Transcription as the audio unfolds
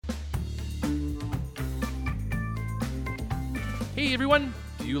Hey everyone,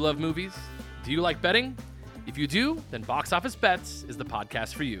 do you love movies? Do you like betting? If you do, then Box Office Bets is the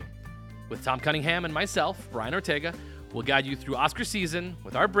podcast for you. With Tom Cunningham and myself, Brian Ortega, we'll guide you through Oscar season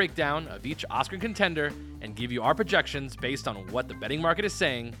with our breakdown of each Oscar contender and give you our projections based on what the betting market is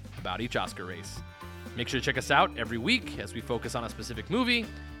saying about each Oscar race. Make sure to check us out every week as we focus on a specific movie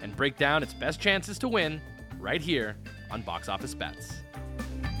and break down its best chances to win right here on Box Office Bets.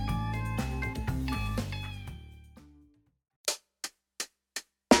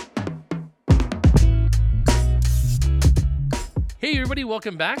 Hey everybody,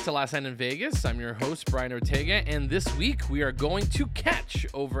 welcome back to Last Night in Vegas. I'm your host, Brian Ortega, and this week we are going to catch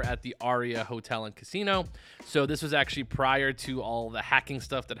over at the Aria Hotel and Casino. So this was actually prior to all the hacking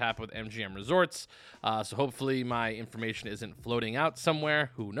stuff that happened with MGM Resorts. So hopefully my information isn't floating out somewhere.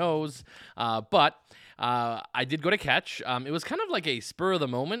 Who knows? But I did go to Catch. It was kind of like a spur of the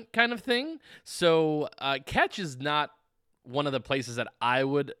moment kind of thing. So Catch is not one of the places that I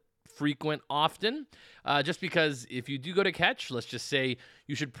would frequent often, just because if you do go to Catch, let's just say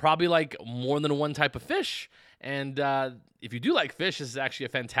you should probably like more than one type of fish. And if you do like fish, this is actually a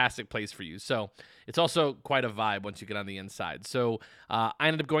fantastic place for you. So it's also quite a vibe once you get on the inside. So I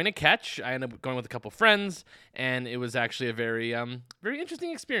ended up going to Catch. I ended up going with a couple friends, and it was actually a very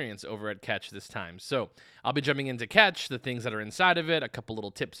interesting experience over at Catch this time. So I'll be jumping into Catch, the things that are inside of it, a couple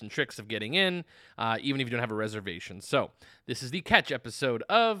little tips and tricks of getting in, even if you don't have a reservation. So this is the Catch episode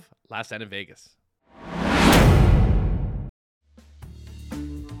of Last Night in Vegas.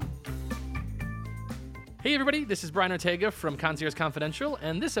 Hey everybody, this is Brian Ortega from Concierge Confidential,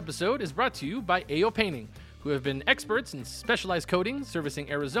 and this episode is brought to you by AO Painting, who have been experts in specialized coating servicing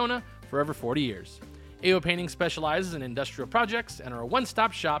Arizona for over 40 years. AO Painting specializes in industrial projects and are a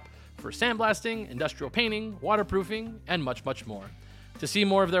one-stop shop for sandblasting, industrial painting, waterproofing, and much, much more. To see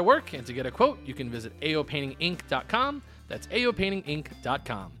more of their work and to get a quote, you can visit aopaintinginc.com. That's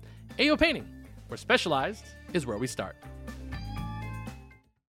aopaintinginc.com. AO Painting, where specialized is where we start.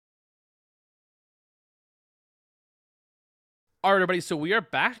 All right, everybody, so we are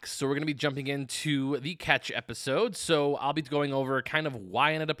back. So we're going to be jumping into the Catch episode. So I'll be going over kind of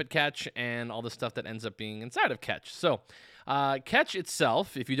why I ended up at Catch and all the stuff that ends up being inside of Catch. So Catch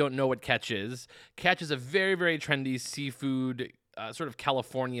itself, if you don't know what Catch is a very, very trendy seafood, sort of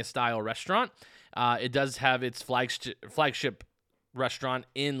California-style restaurant. It does have its flagship restaurant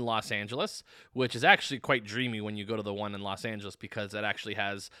in Los Angeles, which is actually quite dreamy when you go to the one in Los Angeles because it actually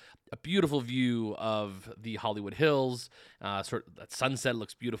has a beautiful view of the Hollywood Hills. Sort of that sunset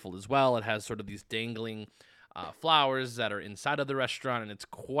looks beautiful as well. It has sort of these dangling flowers that are inside of the restaurant, and it's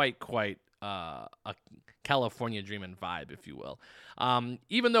quite a California dreamin' vibe, if you will.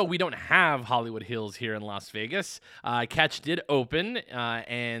 Even though we don't have Hollywood Hills here in Las Vegas, Catch did open,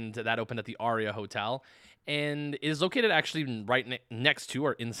 and that opened at the Aria Hotel. And it is located actually right next to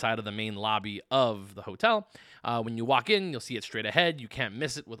or inside of the main lobby of the hotel. When you walk in, you'll see it straight ahead. You can't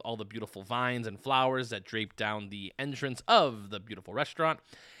miss it with all the beautiful vines and flowers that drape down the entrance of the beautiful restaurant.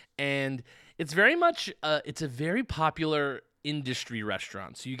 And it's very much, it's a very popular industry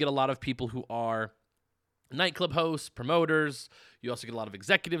restaurant. So you get a lot of people who are nightclub hosts, promoters. You also get a lot of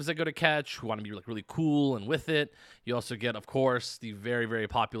executives that go to Catch who want to be like really cool and with it. You also get, of course, the very, very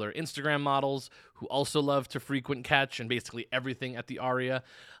popular Instagram models who also love to frequent Catch and basically everything at the Aria.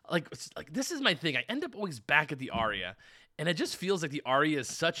 Like this is my thing. I end up always back at the Aria, and it just feels like the Aria is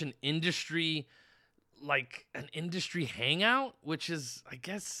such an industry hangout, which is, I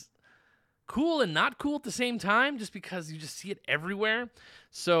guess, cool and not cool at the same time, just because you just see it everywhere.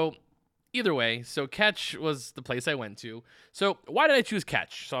 So either way, so Catch was the place I went to. So why did I choose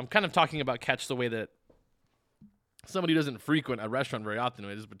Catch? So I'm kind of talking about Catch the way that somebody who doesn't frequent a restaurant very often,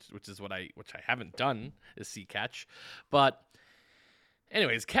 which I haven't done, is see Catch. But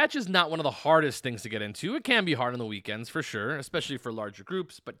anyways, Catch is not one of the hardest things to get into. It can be hard on the weekends for sure, especially for larger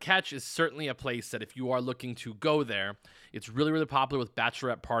groups. But Catch is certainly a place that if you are looking to go there, it's really, really popular with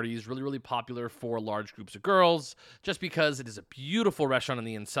bachelorette parties, really, really popular for large groups of girls, just because it is a beautiful restaurant on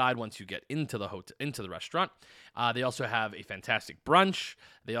the inside once you get into the restaurant. They also have a fantastic brunch.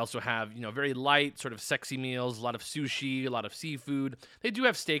 They also have, very light, sort of sexy meals, a lot of sushi, a lot of seafood. They do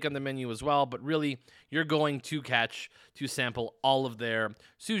have steak on the menu as well, but really, you're going to Catch to sample all of their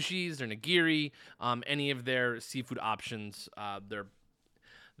sushis, their nigiri, any of their seafood options,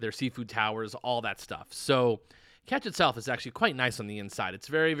 their seafood towers, all that stuff. So Catch itself is actually quite nice on the inside. It's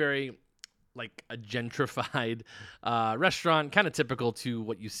very, very like a gentrified restaurant, kind of typical to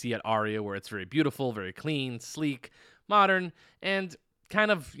what you see at Aria, where it's very beautiful, very clean, sleek, modern, and kind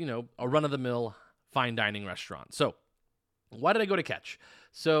of, a run-of-the-mill fine dining restaurant. So why did I go to Catch?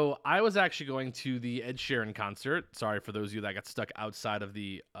 So I was actually going to the Ed Sheeran concert. Sorry for those of you that got stuck outside of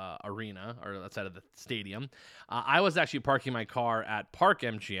the arena or outside of the stadium. I was actually parking my car at Park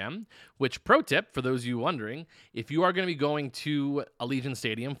MGM, which, pro tip for those of you wondering, if you are going to be going to Allegiant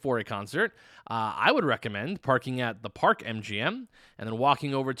Stadium for a concert, I would recommend parking at the Park MGM and then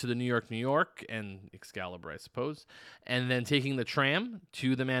walking over to the New York, and Excalibur, I suppose, and then taking the tram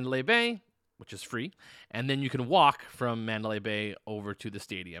to the Mandalay Bay, which is free, and then you can walk from Mandalay Bay over to the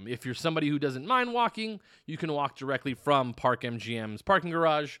stadium. If you're somebody who doesn't mind walking, you can walk directly from Park MGM's parking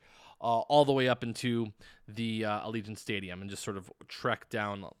garage all the way up into the Allegiant Stadium and just sort of trek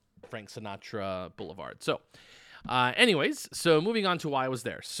down Frank Sinatra Boulevard. So anyways, so moving on to why I was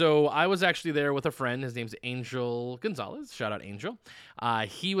there. So I was actually there with a friend. His name's Angel Gonzalez. Shout out Angel.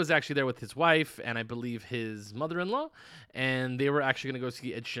 He was actually there with his wife and I believe his mother-in-law, and they were actually going to go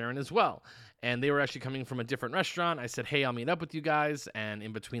see Ed Sheeran as well. And they were actually coming from a different restaurant. I said, hey, I'll meet up with you guys. And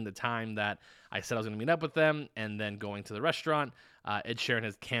in between the time that I said I was going to meet up with them and then going to the restaurant, Ed Sheeran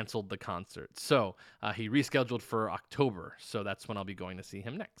has canceled the concert. So he rescheduled for October. So that's when I'll be going to see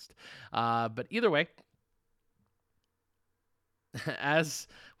him next. But either way, as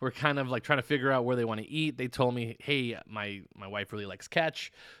we're kind of like trying to figure out where they want to eat, they told me, hey, my wife really likes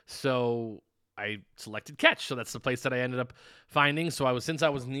Catch. So I selected Catch. So that's the place that I ended up finding. So since I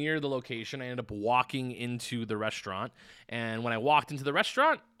was near the location, I ended up walking into the restaurant. And when I walked into the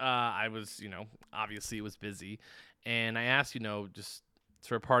restaurant, I was, obviously it was busy. And I asked, just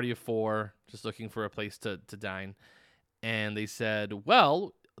for a party of 4, just looking for a place to dine. And they said,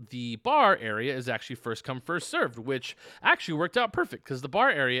 well, the bar area is actually first come, first served, which actually worked out perfect because the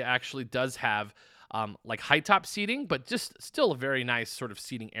bar area actually does have like high top seating, but just still a very nice sort of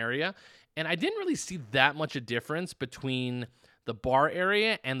seating area. And I didn't really see that much a difference between the bar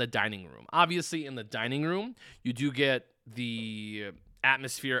area and the dining room. Obviously, in the dining room, you do get the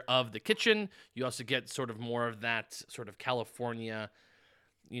atmosphere of the kitchen. You also get sort of more of that sort of California,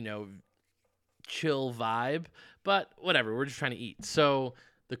 chill vibe. But whatever, we're just trying to eat. So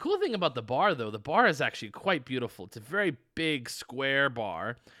the cool thing about the bar, though, the bar is actually quite beautiful. It's a very big square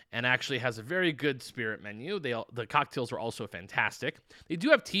bar and actually has a very good spirit menu. The cocktails are also fantastic. They do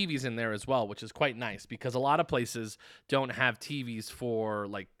have TVs in there as well, which is quite nice because a lot of places don't have TVs for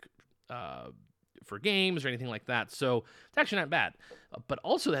for games or anything like that. So it's actually not bad. But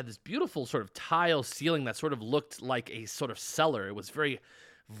also they had this beautiful sort of tile ceiling that sort of looked like a sort of cellar. It was very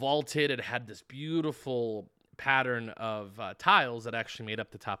vaulted. It had this beautiful pattern of tiles that actually made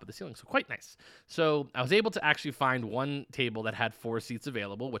up the top of the ceiling. So quite nice. So I was able to actually find one table that had 4 seats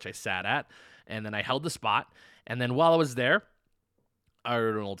available, which I sat at, and then I held the spot. And then while I was there, I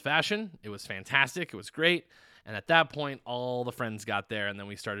ordered an old fashioned. It was fantastic. It was great. And at that point, all the friends got there, and then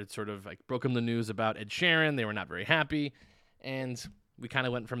we started sort of like broke them the news about Ed Sheeran. They were not very happy, and we kind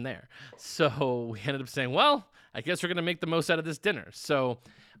of went from there. So we ended up saying, well, I guess we're going to make the most out of this dinner. So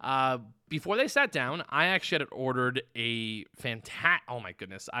before they sat down, I actually had ordered a fantastic, oh my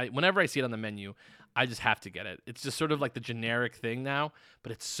goodness. Whenever I see it on the menu, I just have to get it. It's just sort of like the generic thing now,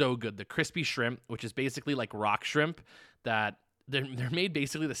 but it's so good. The crispy shrimp, which is basically like rock shrimp, that they're made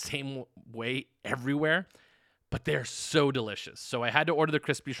basically the same way everywhere, but they're so delicious. So I had to order the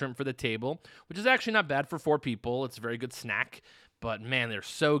crispy shrimp for the table, which is actually not bad for 4 people. It's a very good snack. But man, they're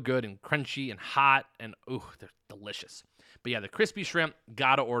so good and crunchy and hot, and ooh, they're delicious. But yeah, the crispy shrimp,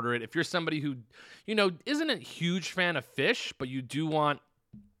 gotta order it. If you're somebody who, isn't a huge fan of fish, but you do want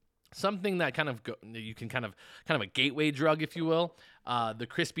something that you can kind of a gateway drug, if you will, the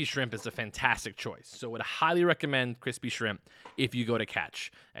crispy shrimp is a fantastic choice. So I would highly recommend crispy shrimp if you go to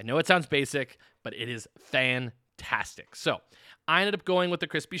Catch. I know it sounds basic, but it is fantastic. So I ended up going with the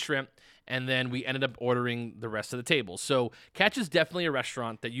crispy shrimp, and then we ended up ordering the rest of the table. So Catch is definitely a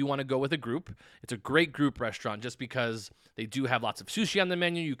restaurant that you want to go with a group. It's a great group restaurant just because they do have lots of sushi on the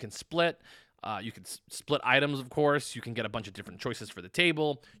menu. You can split. You can split items, of course. You can get a bunch of different choices for the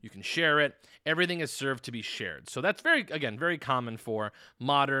table. You can share it. Everything is served to be shared. So that's very common for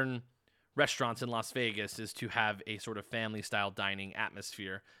modern restaurants in Las Vegas, is to have a sort of family-style dining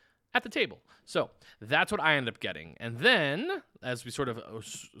atmosphere at the table. So that's what I ended up getting. And then, as we sort of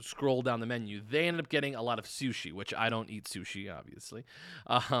scroll down the menu, they ended up getting a lot of sushi, which I don't eat sushi, obviously,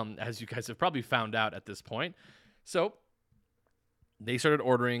 as you guys have probably found out at this point. So they started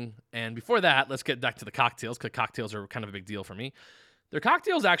ordering, and before that, let's get back to the cocktails, because cocktails are kind of a big deal for me. Their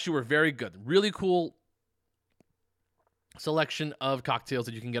cocktails actually were very good. Really cool selection of cocktails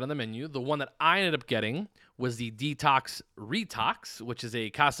that you can get on the menu. The one that I ended up getting was the Detox Retox, which is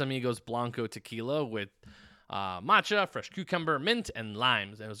a Casamigos Blanco tequila with matcha, fresh cucumber, mint, and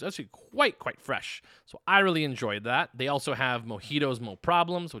limes. And it was actually quite fresh. So I really enjoyed that. They also have mojitos, mo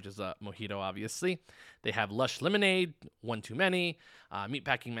problems, which is a mojito, obviously. They have lush lemonade, one too many,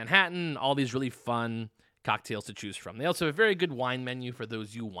 meatpacking Manhattan, all these really fun cocktails to choose from. They also have a very good wine menu for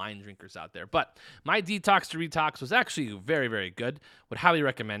those you wine drinkers out there. But my detox to retox was actually very good. Would highly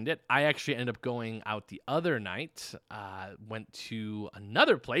recommend it. I actually ended up going out the other night. Went to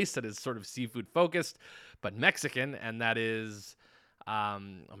another place that is sort of seafood focused, but Mexican, and that is, oh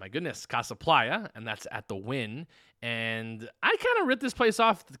my goodness, Casa Playa, and that's at the Wynn. And I kind of ripped this place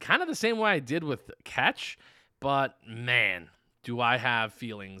off kind of the same way I did with Catch, but man, do I have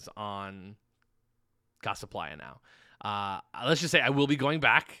feelings on Casa Playa now. Let's just say I will be going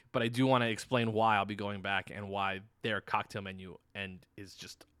back, but I do want to explain why I'll be going back and why their cocktail menu is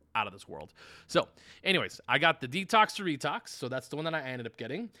just out of this world. So anyways, I got the detox to retox. So that's the one that I ended up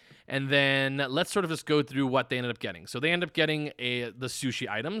getting. And then let's sort of just go through what they ended up getting. So they ended up getting the sushi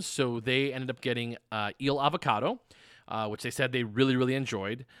items. So they ended up getting eel avocado, which they said they really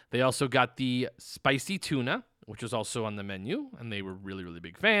enjoyed. They also got the spicy tuna, which was also on the menu, and they were really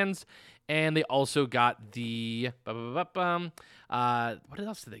big fans. And they also got the, what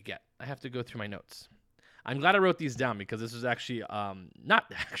else did they get? I have to go through my notes. I'm glad I wrote these down because this was actually not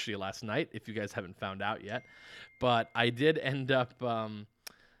actually last night, if you guys haven't found out yet. But I did end up, oh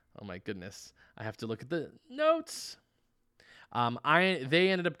my goodness, I have to look at the notes.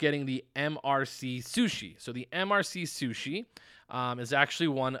 They ended up getting the MRC sushi. So the MRC sushi is actually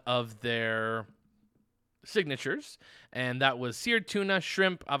one of their signatures, and that was seared tuna,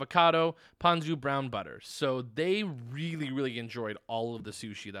 shrimp, avocado, ponzu, brown butter. So they really enjoyed all of the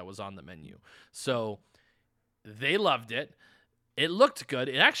sushi that was on the menu. So they loved it. It looked good.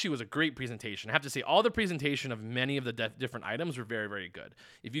 It actually was a great presentation. I have to say, all the presentation of many of the different items were very good.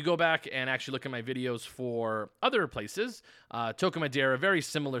 If you go back and actually look at my videos for other places, Toca Madera, very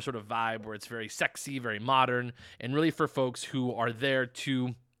similar sort of vibe where it's very sexy, very modern, and really for folks who are there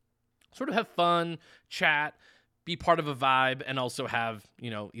to sort of have fun, chat, be part of a vibe, and also have,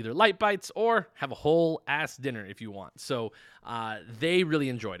 either light bites or have a whole ass dinner if you want. So they really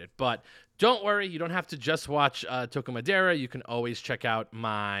enjoyed it. But don't worry, you don't have to just watch Toca Madera. You can always check out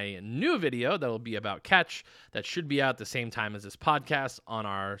my new video that will be about Catch. That should be out the same time as this podcast on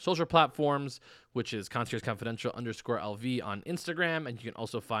our social platforms, which is Concierge Confidential _LV on Instagram. And you can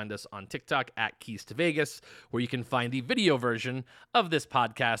also find us on TikTok at Keys to Vegas, where you can find the video version of this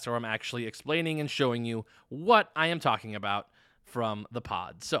podcast, where I'm actually explaining and showing you what I am talking about from the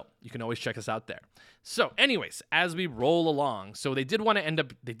pod. So you can always check us out there. So anyways, as we roll along, so they did want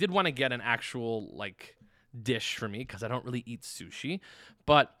to get an actual dish for me because I don't really eat sushi,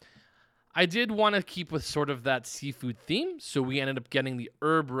 but I did want to keep with sort of that seafood theme. So we ended up getting the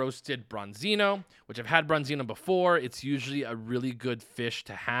herb roasted bronzino, which I've had bronzino before. It's usually a really good fish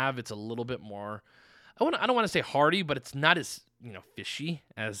to have. It's a little bit more, I don't want to say hearty, but it's not as fishy,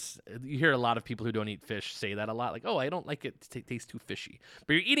 as you hear a lot of people who don't eat fish say that a lot. Like, oh, I don't like it. It tastes too fishy.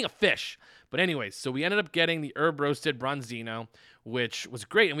 But you're eating a fish. But anyways, so we ended up getting the herb roasted bronzino, which was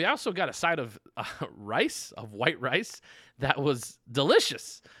great. And we also got a side of white rice, that was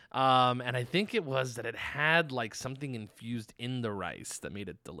delicious. And I think it was that it had something infused in the rice that made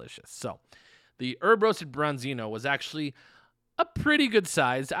it delicious. So the herb roasted bronzino was actually a pretty good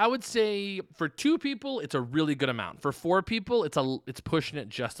size. I would say for 2 people, it's a really good amount. For 4 people, it's pushing it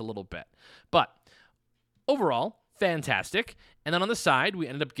just a little bit. But overall, fantastic. And then on the side, we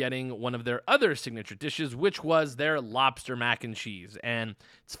ended up getting one of their other signature dishes, which was their lobster mac and cheese. And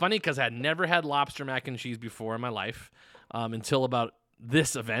it's funny because I had never had lobster mac and cheese before in my life until about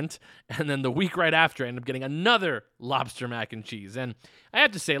this event, and then the week right after I ended up getting another lobster mac and cheese. And I have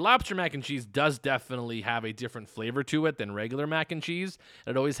to say, lobster mac and cheese does definitely have a different flavor to it than regular mac and cheese.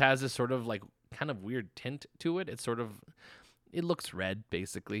 It always has this sort of kind of weird tint to it. It looks red,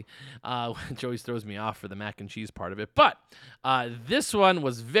 basically, which always throws me off for the mac and cheese part of it. But this one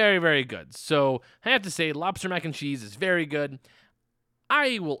was very good. So I have to say, lobster mac and cheese is very good.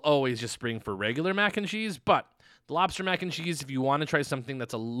 I will always just spring for regular mac and cheese, but the lobster mac and cheese, if you want to try something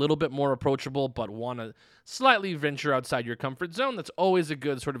that's a little bit more approachable but want to slightly venture outside your comfort zone, that's always a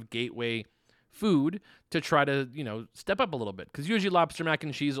good sort of gateway food to try to, step up a little bit. Because usually lobster mac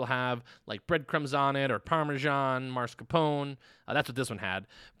and cheese will have breadcrumbs on it or Parmesan, mascarpone. That's what this one had.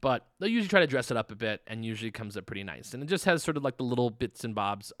 But they'll usually try to dress it up a bit and usually comes up pretty nice. And it just has sort of the little bits and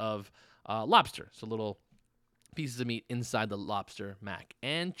bobs of lobster. So little pieces of meat inside the lobster mac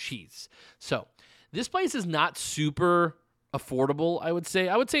and cheese. So this place is not super affordable, I would say.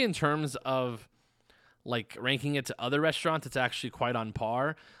 I would say in terms of like ranking it to other restaurants, it's actually quite on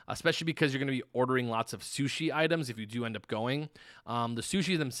par, especially because you're going to be ordering lots of sushi items if you do end up going. The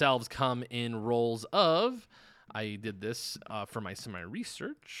sushi themselves come in rolls of, I did this for my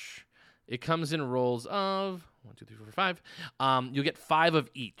research. It comes in rolls of 1, 2, 3, 4, 5. You'll get 5 of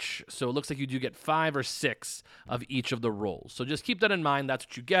each. So it looks like you do get 5 or 6 of each of the rolls. So just keep that in mind. That's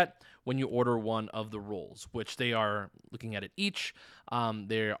what you get when you order one of the rolls, which they are, looking at it each,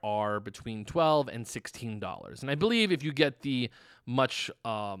 they are between $12 and $16. And I believe if you get the much,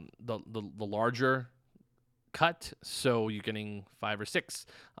 the larger cut, so you're getting 5 or 6,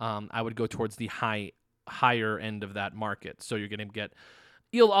 I would go towards the higher end of that market. So you're going to get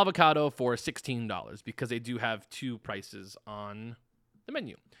eel avocado for $16 because they do have 2 prices on the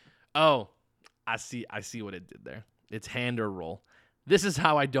menu. Oh, I see what it did there. It's hand or roll. This is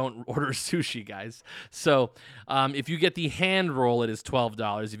how I don't order sushi, guys. So if you get the hand roll, it is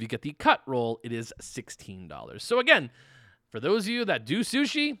 $12. If you get the cut roll, it is $16. So again, for those of you that do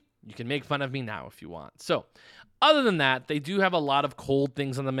sushi, you can make fun of me now if you want. So other than that, they do have a lot of cold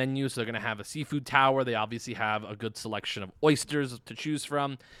things on the menu. So they're going to have a seafood tower. They obviously have a good selection of oysters to choose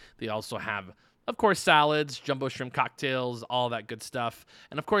from. They also have, of course, salads, jumbo shrimp cocktails, all that good stuff.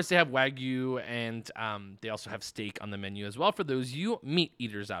 And, of course, they have Wagyu, and they also have steak on the menu as well for those you meat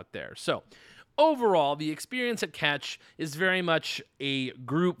eaters out there. So overall, the experience at Catch is very much a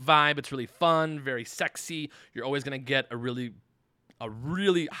group vibe. It's really fun, very sexy. You're always going to get a really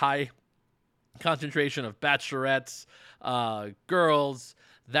high concentration of bachelorettes, girls.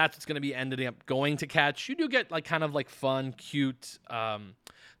 That's what's going to be ending up going to Catch. You do get like kind of like fun, cute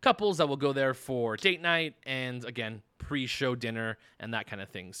couples that will go there for date night and, again, pre-show dinner and that kind of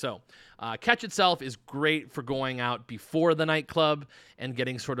thing. So Catch itself is great for going out before the nightclub and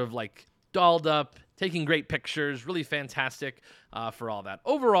getting sort of like dolled up, taking great pictures, really fantastic for all that.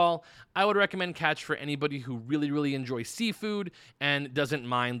 Overall, I would recommend Catch for anybody who really, really enjoys seafood and doesn't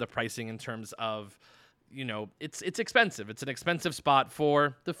mind the pricing in terms of, you know, it's expensive. It's an expensive spot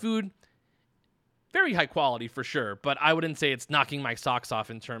for the food. Very high quality for sure, but I wouldn't say it's knocking my socks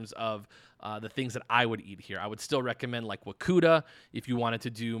off in terms of the things that I would eat here. I would still recommend like Wakuda if you wanted to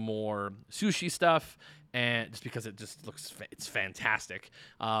do more sushi stuff, and just because it just looks, it's fantastic.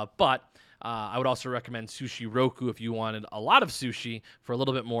 But I would also recommend Sushi Roku if you wanted a lot of sushi for a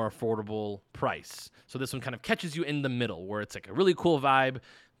little bit more affordable price. So this one kind of catches you in the middle, where it's like a really cool vibe.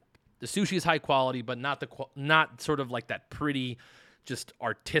 The sushi is high quality, but not sort of like that pretty, just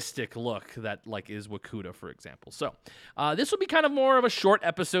artistic look that like is Wakuda, for example. So this will be kind of more of a short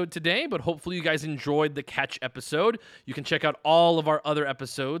episode today, but hopefully you guys enjoyed the Catch episode. You can check out all of our other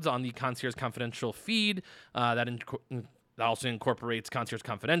episodes on the Concierge Confidential feed that also incorporates Concierge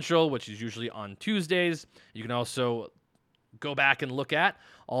Confidential, which is usually on Tuesdays. You can also go back and look at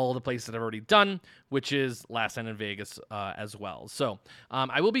all the places that I've already done, which is Last Night in Vegas as well. So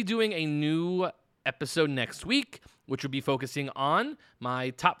I will be doing a new episode next week, which will be focusing on my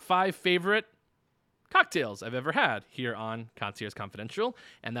top 5 favorite cocktails I've ever had here on Concierge Confidential,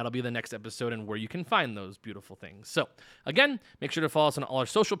 and that'll be the next episode and where you can find those beautiful things. So again, make sure to follow us on all our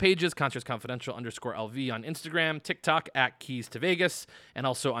social pages, Concierge Confidential _LV on Instagram, TikTok at Keys to Vegas, and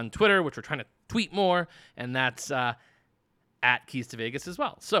also on Twitter, which we're trying to tweet more, and that's at Keys to Vegas as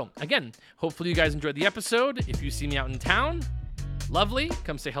well. So again, hopefully you guys enjoyed the episode. If you see me out in town, lovely,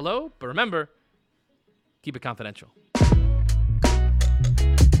 come say hello, but remember, keep it confidential.